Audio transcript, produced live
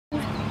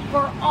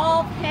for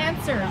all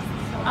cancers,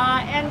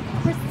 and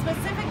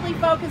specifically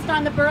focused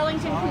on the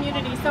Burlington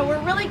community. So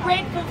we're really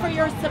grateful for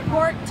your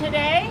support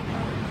today.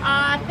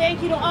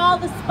 Thank you to all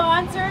the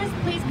sponsors.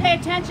 Please pay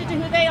attention to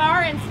who they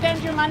are and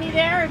spend your money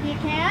there if you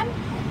can.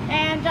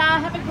 And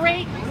have a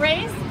great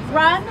race.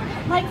 Run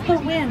like the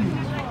wind.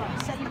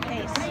 Set the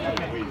pace.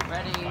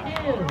 Ready?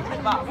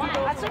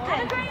 That's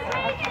okay.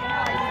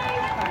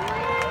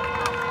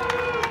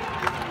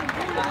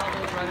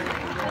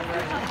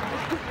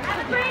 Have a great race, have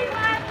a great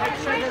one. Make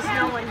sure there's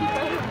no one.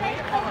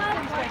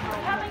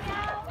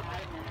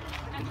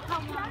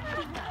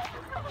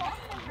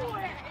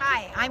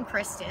 Hi, I'm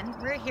Kristen.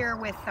 We're here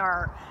with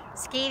our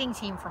skating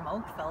team from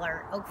Oakville,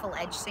 our Oakville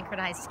Edge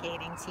synchronized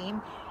skating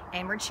team,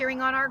 and we're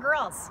cheering on our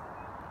girls.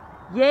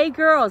 Yay,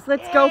 girls!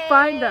 Let's go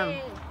find them.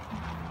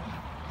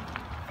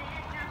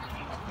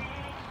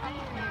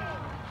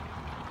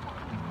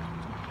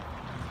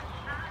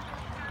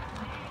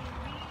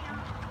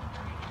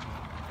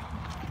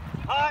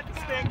 Hot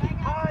stick,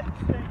 hot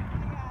stick.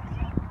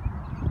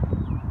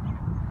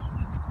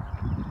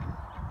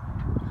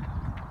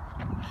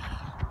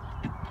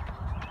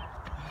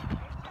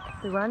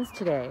 The runs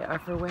today are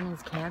for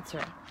women's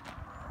cancer.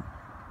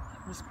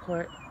 This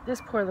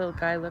poor little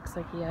guy looks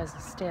like he has a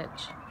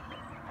stitch.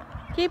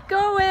 Keep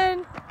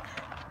going!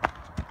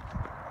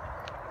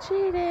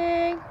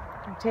 Cheating!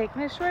 I'm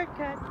taking a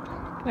shortcut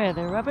where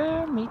the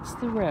rubber meets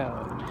the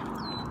road.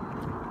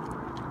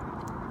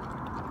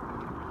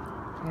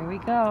 Here we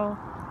go.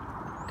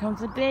 Here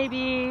comes the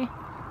baby.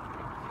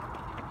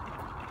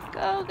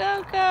 Go,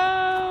 go,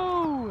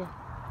 go!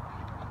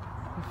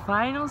 The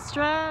final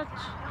stretch.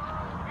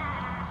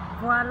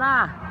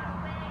 Voila!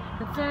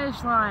 The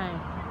finish line.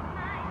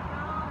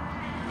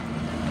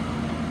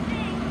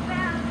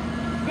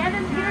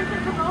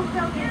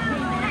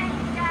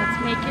 Let's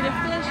make it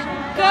official.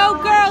 Go,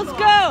 girls,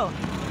 go!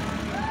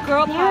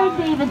 Girl Sarah power.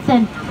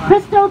 Davidson,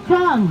 Crystal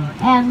Chung,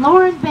 and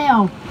Lauren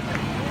Bale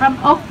from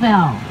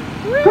Oakville.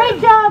 Woo! Great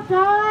job,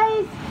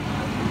 guys!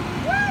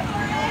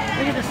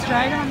 Look at the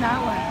stride on that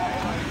one.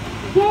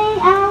 Yay,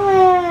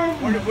 Alan!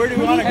 Where do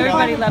you want to go?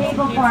 Everybody loves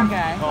the pizza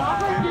guy.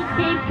 Just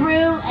came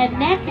through, and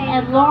Nick,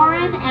 and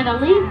Lauren, and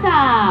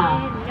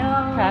Elisa.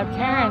 Proud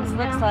parents,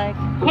 looks like.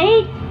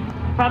 Kate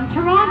from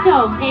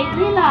Toronto, Kate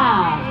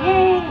Lila.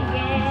 Yay!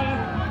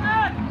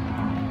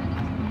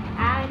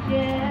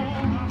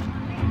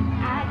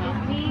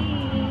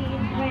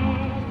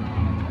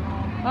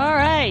 All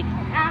right.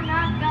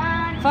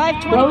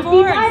 5:24,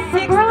 Rosie Dunn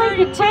from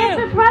Burlington, 6:32.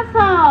 Francis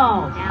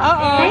Russell.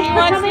 Uh-oh, Thanks he for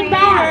wants to coming meet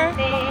back.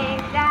 her.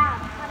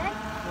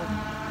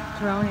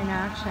 Drone in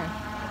action.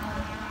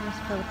 Here's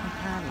Philip and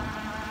Patty.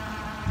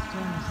 He's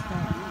doing his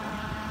thing.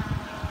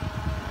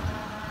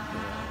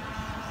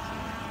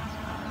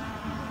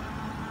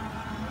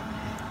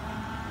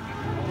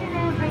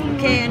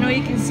 Okay, I know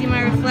you can see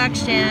my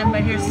reflection,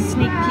 but here's a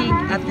sneak peek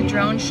at the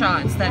drone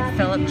shots that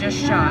Philip just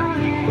shot.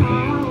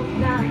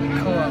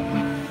 Cool.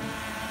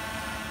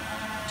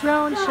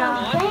 Drone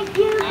shot. Thank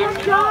you, good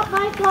job,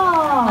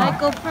 Michael.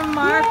 Michael from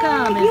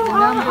Markham Yay, is you the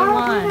are number our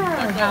one. winner.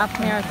 The half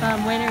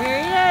marathon winner. Here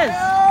he is.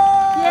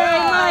 Yay,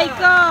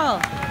 Michael.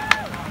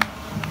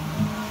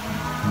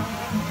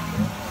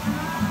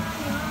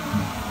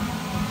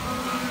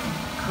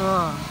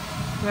 Cool.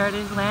 There it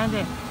is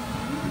landing.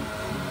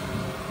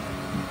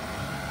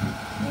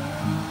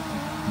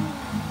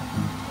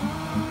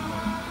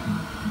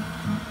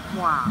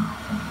 Wow.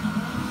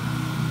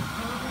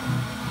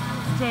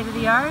 State of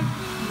the art,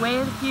 way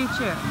of the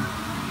future.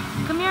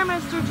 Come here,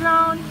 Mr.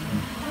 Drone.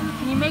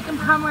 Can you make him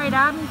come right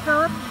at me,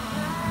 Philip?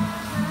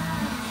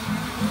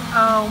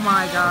 Oh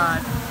my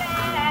God.